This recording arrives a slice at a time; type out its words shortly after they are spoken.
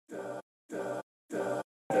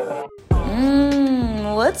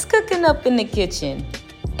What's cooking up in the kitchen?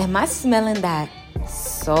 Am I smelling that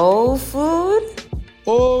soul food?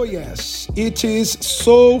 Oh yes, it is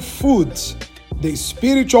soul food, the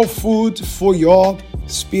spiritual food for your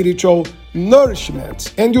spiritual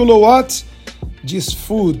nourishment. And you know what? This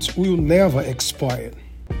food will never expire.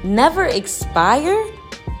 Never expire?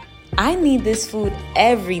 I need this food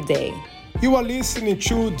every day. You are listening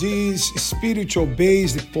to these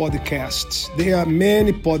spiritual-based podcasts. There are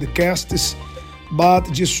many podcasts, but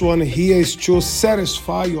this one here is to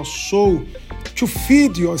satisfy your soul, to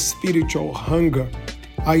feed your spiritual hunger.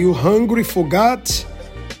 Are you hungry for God?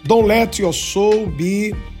 Don't let your soul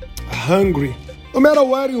be hungry. No matter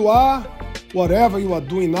where you are, whatever you are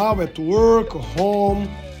doing now, at work, home,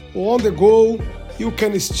 or on the go, you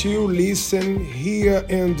can still listen here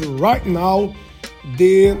and right now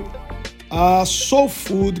the Soul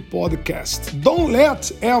Food podcast. Don't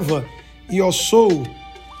let ever your soul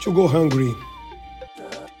to go hungry.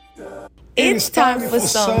 It's time for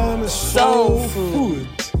some soul food.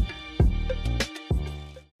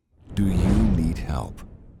 Do you need help?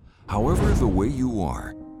 However the way you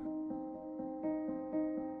are.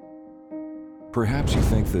 Perhaps you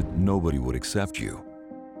think that nobody would accept you.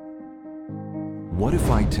 What if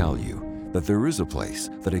I tell you that there is a place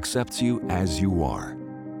that accepts you as you are?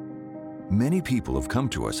 Many people have come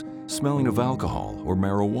to us smelling of alcohol or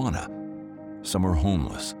marijuana. Some are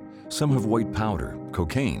homeless. Some have white powder,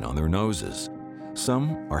 cocaine on their noses.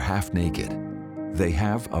 Some are half naked. They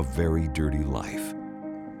have a very dirty life.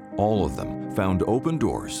 All of them found open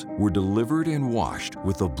doors, were delivered and washed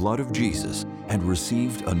with the blood of Jesus, and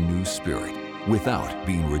received a new spirit without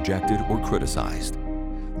being rejected or criticized.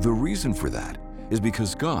 The reason for that is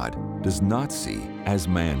because God does not see as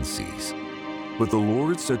man sees. But the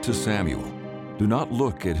Lord said to Samuel, "Do not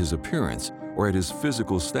look at his appearance or at his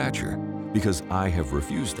physical stature, because I have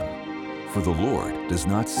refused him. For the Lord does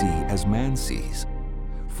not see as man sees.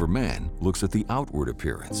 For man looks at the outward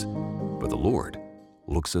appearance, but the Lord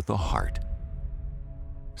looks at the heart."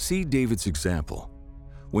 See David's example.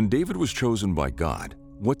 When David was chosen by God,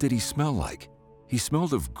 what did he smell like? He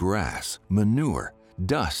smelled of grass, manure,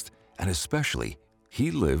 dust, and especially, he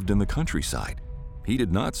lived in the countryside. He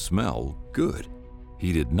did not smell good.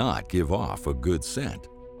 He did not give off a good scent.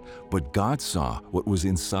 But God saw what was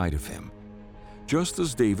inside of him. Just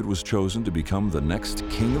as David was chosen to become the next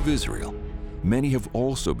king of Israel, many have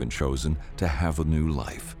also been chosen to have a new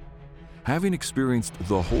life. Having experienced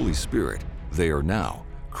the Holy Spirit, they are now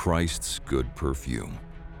Christ's good perfume.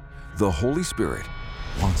 The Holy Spirit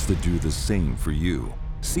wants to do the same for you.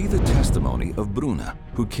 See the testimony of Bruna,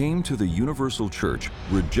 who came to the Universal Church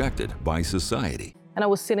rejected by society. And I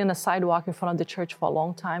was sitting on a sidewalk in front of the church for a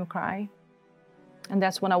long time crying. And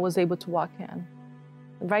that's when I was able to walk in.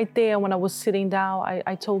 Right there, when I was sitting down,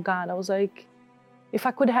 I told God, I was like, if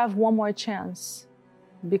I could have one more chance,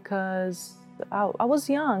 because I was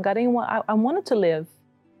young. I wanted to live.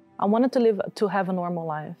 I wanted to live to have a normal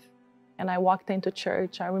life. And I walked into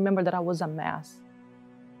church. I remember that I was a mess.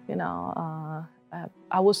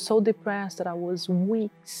 I was so depressed that I was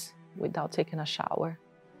weeks without taking a shower.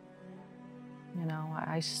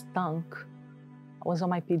 I stunk. I was on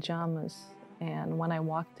my pajamas. And when I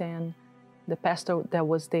walked in, the pastor that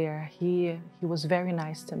was there, he was very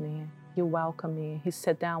nice to me. He welcomed me. He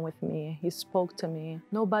sat down with me. He spoke to me.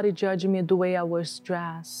 Nobody judged me the way I was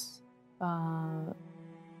dressed,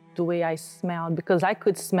 the way I smelled, because I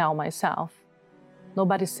could smell myself.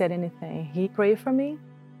 Nobody said anything. He prayed for me.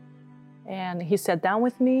 And he sat down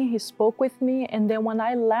with me, he spoke with me, and then when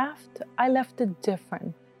I left it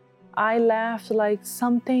different. I left like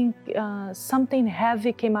something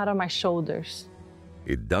heavy came out of my shoulders.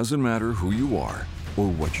 It doesn't matter who you are or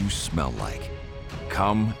what you smell like.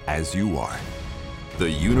 Come as you are. The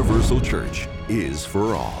Universal Church is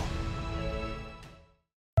for all.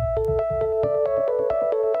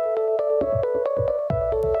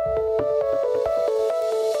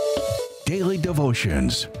 Daily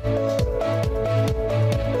Devotions.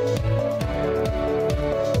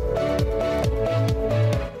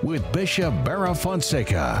 With Bishop Barra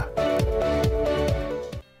Fonseca.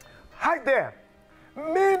 Hi there.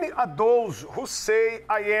 Many are those who say,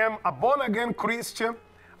 I am a born-again Christian,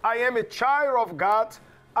 I am a child of God,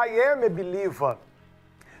 I am a believer.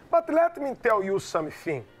 But let me tell you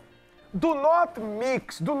something. Do not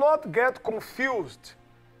mix, do not get confused.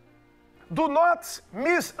 Do not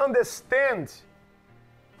misunderstand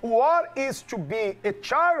what is to be a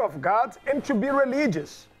child of God and to be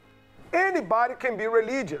religious. Anybody can be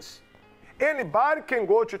religious. Anybody can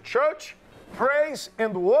go to church, praise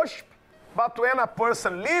and worship, but when a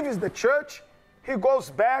person leaves the church, he goes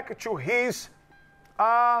back to his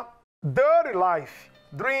dirty life.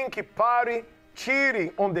 drink, party,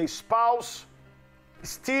 cheating on the spouse,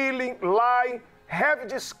 stealing, lying, have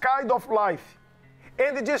this kind of life.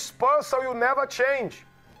 And this person will never change.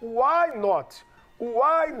 Why not?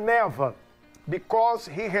 Why never? Because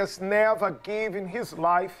he has never given his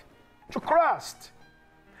life to Christ.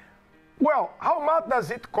 Well, how much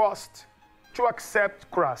does it cost to accept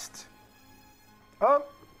Christ?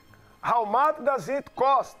 How much does it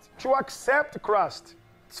cost to accept Christ?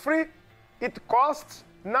 It's free. It costs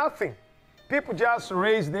nothing. People just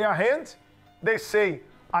raise their hand. They say,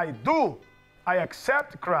 I do. I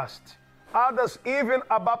accept Christ. Others even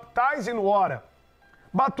are baptized in water.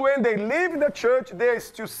 But when they leave the church, they are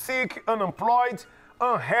still sick, unemployed,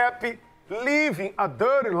 unhappy, living a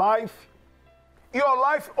dirty life. Your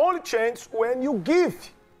life only changes when you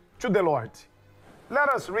give to the Lord. Let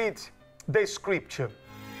us read the scripture.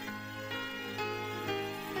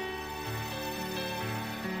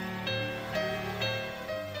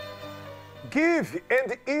 Give,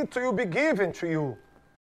 and it will be given to you.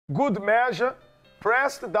 Good measure,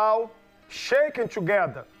 pressed down, shaken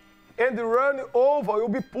together, and running over will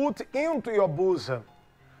be put into your bosom.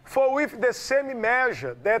 For with the same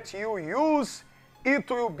measure that you use, it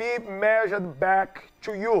will be measured back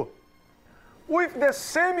to you. With the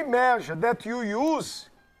same measure that you use,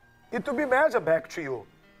 it will be measured back to you.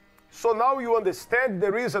 So now you understand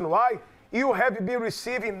the reason why you have been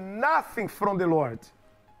receiving nothing from the Lord.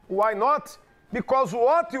 Why not? Because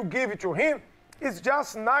what you give to Him is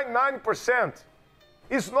just 99%.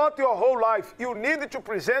 It's not your whole life. You need to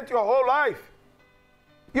present your whole life.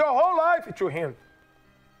 Your whole life to Him.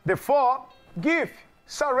 Therefore, give,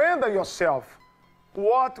 surrender yourself.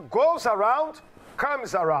 What goes around,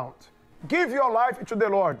 comes around. Give your life to the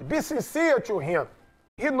Lord. Be sincere to Him.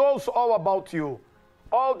 He knows all about you.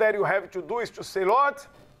 All that you have to do is to say, Lord,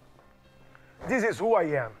 this is who I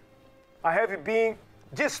am. I have been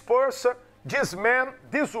this person, this man,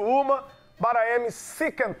 this woman, but I am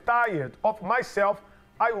sick and tired of myself.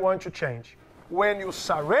 I want to change. When you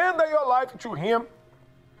surrender your life to Him,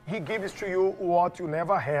 He gives to you what you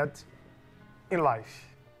never had in life.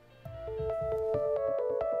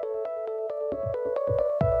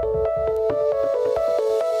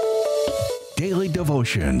 Daily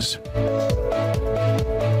Devotions.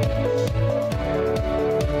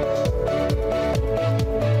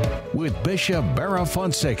 With Bishop Barra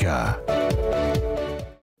Fonseca.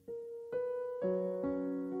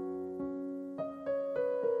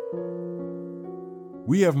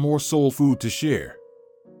 We have more soul food to share.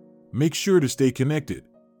 Make sure to stay connected.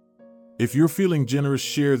 If you're feeling generous,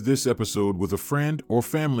 share this episode with a friend or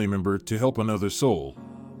family member to help another soul.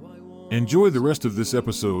 Enjoy the rest of this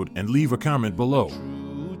episode and leave a comment below.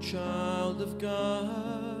 True child of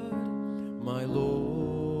God, my Lord,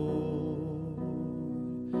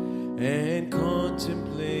 and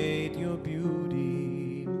contemplate your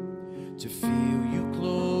beauty, to feel you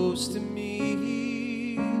close to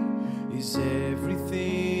me is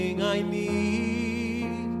everything I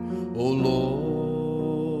need. Oh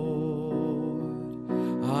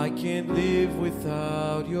Lord, I can't live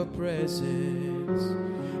without your presence.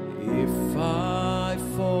 If I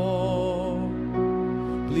fall,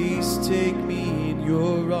 please take me in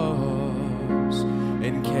your arms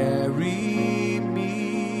and carry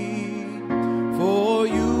me, for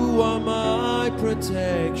you are my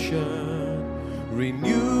protection.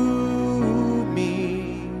 Renew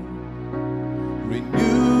me,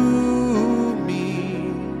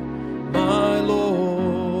 my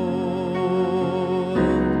Lord.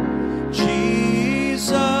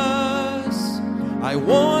 Jesus, I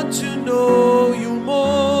want to know you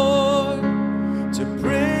more, to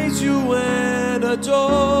praise you and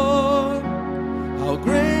adore. How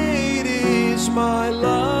great is my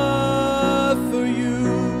love for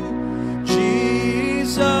you,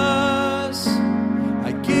 Jesus.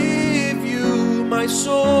 I give you my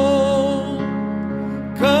soul.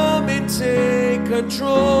 Come and take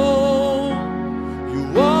control.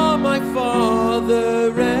 You are my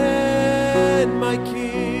Father and my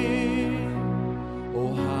King.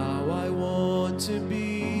 Oh, how I want to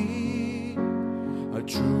be a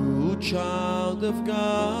true child of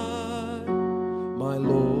God, my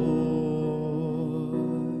Lord,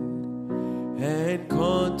 and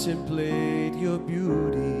contemplate your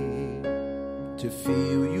beauty, to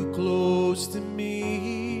feel you close to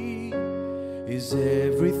me is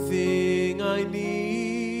everything I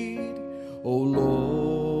need. Oh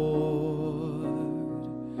Lord,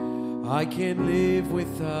 I can't live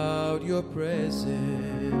without your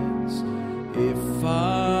presence. If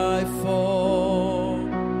I fall,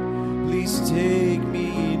 please take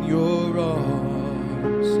me in your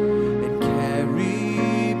arms and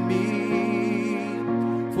carry me,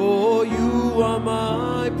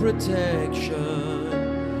 protection.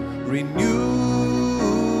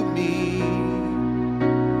 Renew me,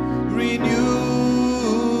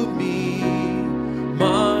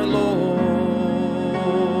 my Lord.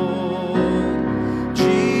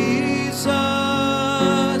 Jesus,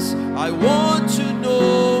 I want to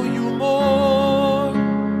know you more,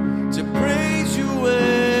 to praise you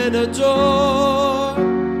and adore.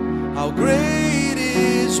 How great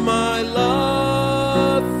is my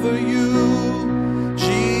love for you,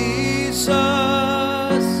 Jesus.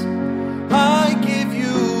 I give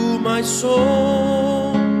you my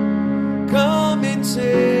soul. Come and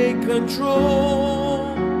take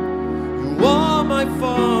control. You are my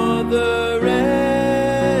Father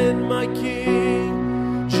and my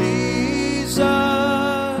King. Jesus,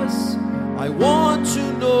 I want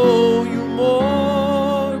to know you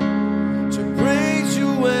more, to praise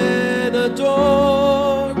you and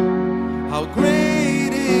adore. How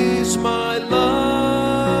great is my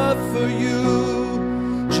love for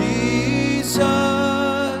you, Jesus.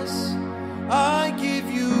 I give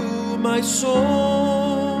you my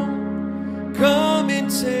soul. Come and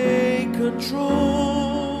take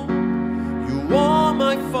control. You are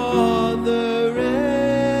my Father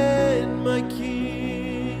and my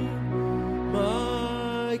King,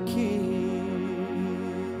 my King.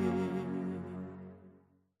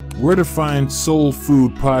 Where to find Soul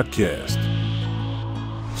Food Podcast?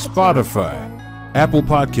 Spotify, Apple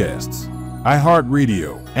Podcasts,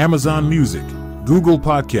 iHeartRadio, Amazon Music, Google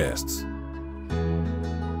Podcasts.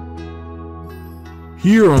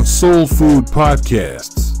 Here on Soul Food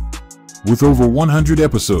Podcasts, with over 100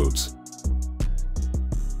 episodes.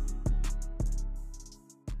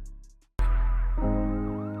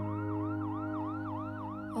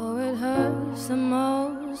 Oh, it hurts the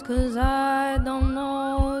most 'cause I don't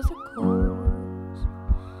know the cause.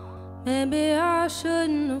 Maybe I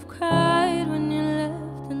shouldn't have cried when you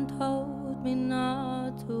left and told me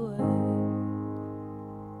not to wait.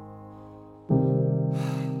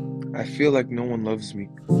 I feel like no one loves me.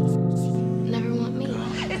 Never want me.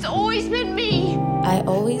 It's always been me. I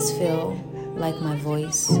always feel like my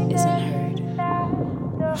voice isn't heard.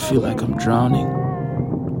 I feel like I'm drowning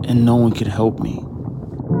and no one can help me.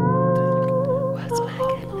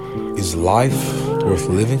 Is life worth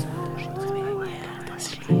living?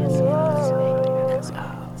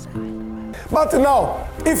 But now,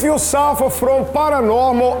 if you suffer from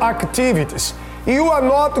paranormal activities, you are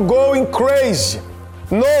not going crazy.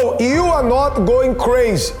 No, you are not going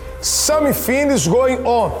crazy. Something is going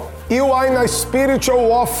on. You are in a spiritual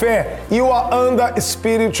warfare. You are under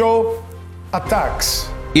spiritual attacks.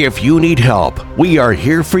 If you need help, we are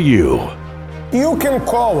here for you. You can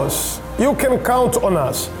call us. You can count on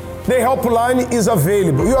us. The helpline is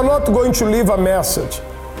available. You are not going to leave a message.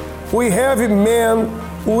 We have men,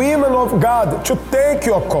 women of God to take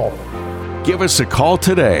your call. Give us a call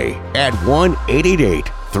today at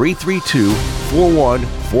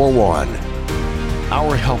 1-888-332-4141.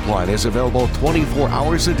 Our helpline is available 24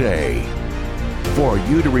 hours a day for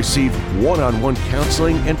you to receive one-on-one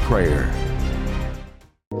counseling and prayer.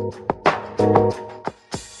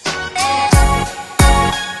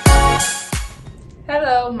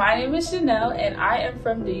 Hello, my name is Chanel and I am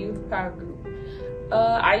from the Youth Power Group.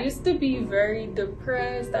 I used to be very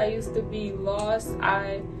depressed. I used to be lost.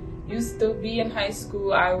 I used to be in high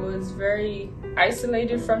school. I was very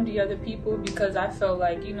isolated from the other people because I felt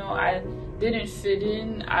like, I didn't fit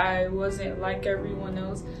in. I wasn't like everyone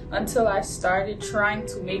else until I started trying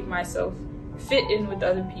to make myself fit in with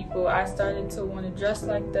other people. I started to want to dress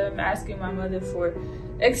like them, asking my mother for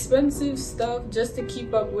expensive stuff just to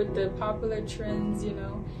keep up with the popular trends,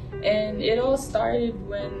 And it all started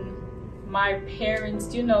when my parents,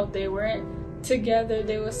 they weren't together,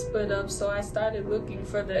 they were split up, so I started looking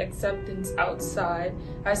for the acceptance outside.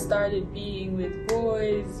 I started being with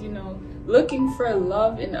boys, looking for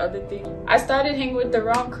love in other things. I started hanging with the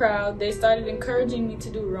wrong crowd. They started encouraging me to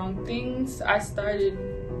do wrong things. I started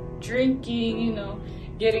drinking,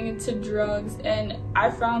 getting into drugs, and I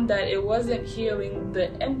found that it wasn't healing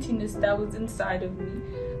the emptiness that was inside of me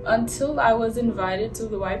until I was invited to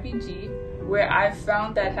the YPG, where I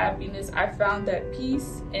found that happiness, I found that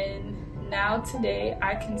peace, and now today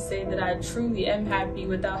I can say that I truly am happy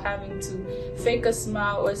without having to fake a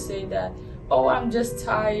smile or say that, oh, I'm just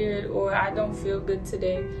tired or I don't feel good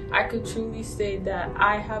today. I could truly say that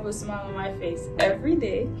I have a smile on my face every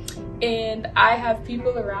day, and I have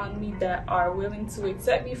people around me that are willing to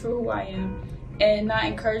accept me for who I am and not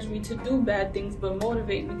encourage me to do bad things, but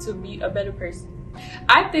motivate me to be a better person.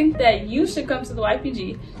 I think that you should come to the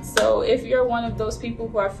YPG. So if you're one of those people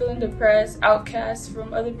who are feeling depressed, outcast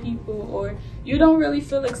from other people, or you don't really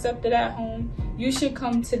feel accepted at home, you should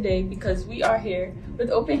come today because we are here with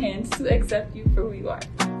open hands to accept you for who you are.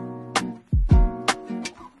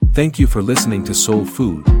 Thank you for listening to Soul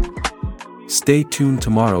Food. Stay tuned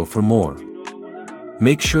tomorrow for more.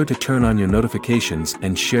 Make sure to turn on your notifications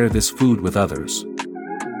and share this food with others.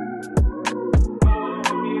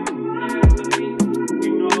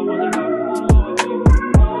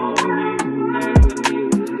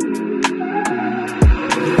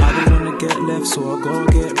 So I gotta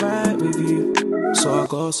get right with you. So I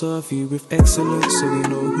gotta serve you with excellence, so you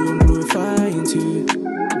know who I'm glorifying to.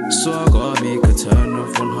 So I gotta make a turn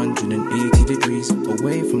of 180 degrees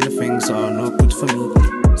away from the things that are not good for me,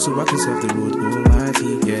 so I can serve the Lord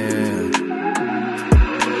Almighty, yeah.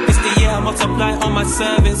 It's the year I multiply on my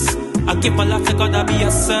service. I give my life to God, I be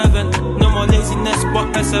a servant. No more laziness,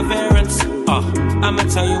 but perseverance. I'ma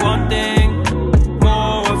tell you one thing: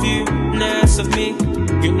 more of you, less of me.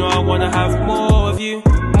 You know I wanna have more of you,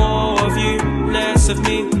 less of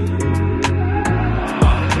me.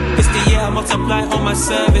 It's the year I multiply on my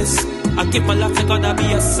service. I give my life to God, I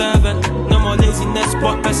be a servant. No more laziness,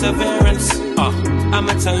 but perseverance.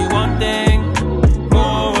 I'ma tell you one thing: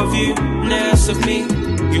 more of you, less of me.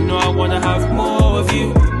 You know I wanna have more of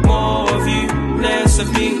you, less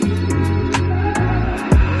of me.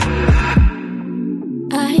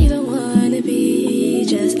 I don't wanna be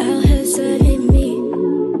just out here serving me.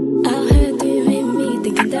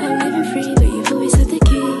 That I'm living free, but you've always had the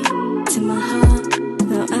key to my heart.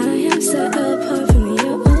 Now I am set apart from the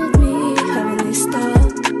old me. Heavenly star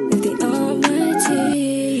with the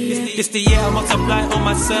Almighty. It's the year I multiply on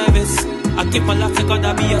my service. I give my life to God,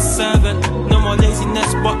 I be a servant. No more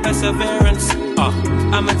laziness, but perseverance.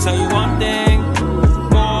 I'ma tell you one thing: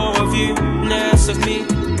 more of you, less of me.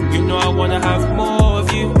 You know I wanna have more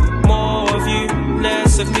of you,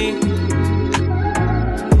 less of me.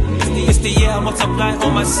 It's the year I multiply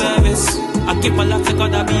on my service. I give my life to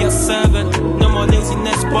God, I be a servant. No more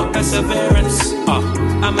laziness, but perseverance.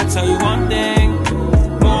 I'ma tell you one thing: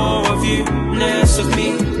 more of you, less of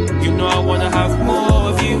me. You know I wanna have more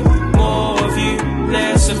of you,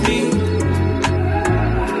 less of me. It's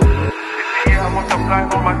the year I multiply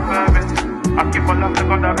on my service. I give my life to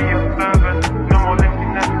God, I be a servant. No more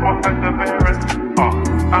laziness, but perseverance.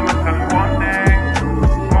 I'ma tell you one thing: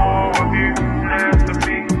 more of you, less of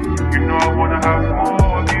me. I wanna have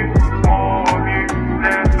more of you,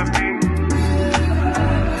 less of me.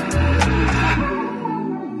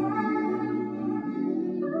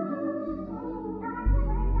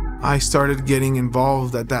 I started getting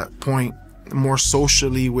involved at that point more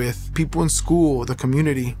socially with people in school, the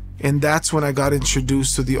community. And that's when I got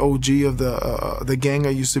introduced to the OG of the gang I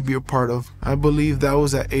used to be a part of. I believe that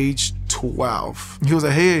was at age 12. He was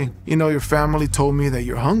like, hey, you know, your family told me that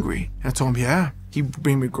you're hungry. And I told him, yeah. He'd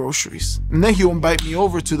bring me groceries. And then he'll invite me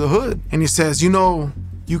over to the hood. And he says, you know,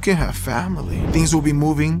 you can have family. Things will be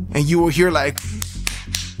moving. And you will hear like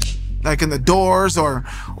in the doors or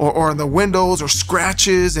in the windows or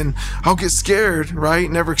scratches. And I'll get scared,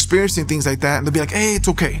 right? Never experiencing things like that. And they'll be like, hey, it's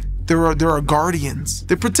okay. There are guardians.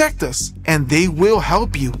 They protect us. And they will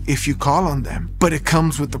help you if you call on them. But it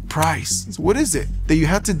comes with a price. So what is it? That you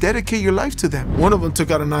have to dedicate your life to them. One of them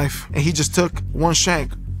took out a knife and he just took one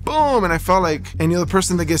shank. Boom, and I felt like any other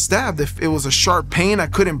person that gets stabbed. If it was a sharp pain, I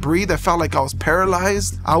couldn't breathe. I felt like I was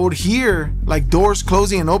paralyzed. I would hear like doors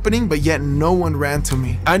closing and opening, but yet no one ran to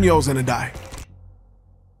me. I knew I was gonna die.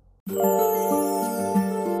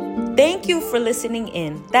 Thank you for listening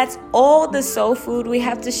in. That's all the soul food we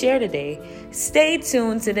have to share today. Stay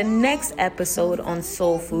tuned to the next episode on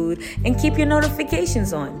Soul Food and keep your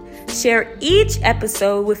notifications on. Share each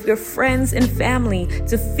episode with your friends and family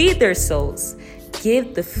to feed their souls.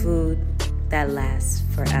 Give the food that lasts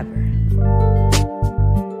forever.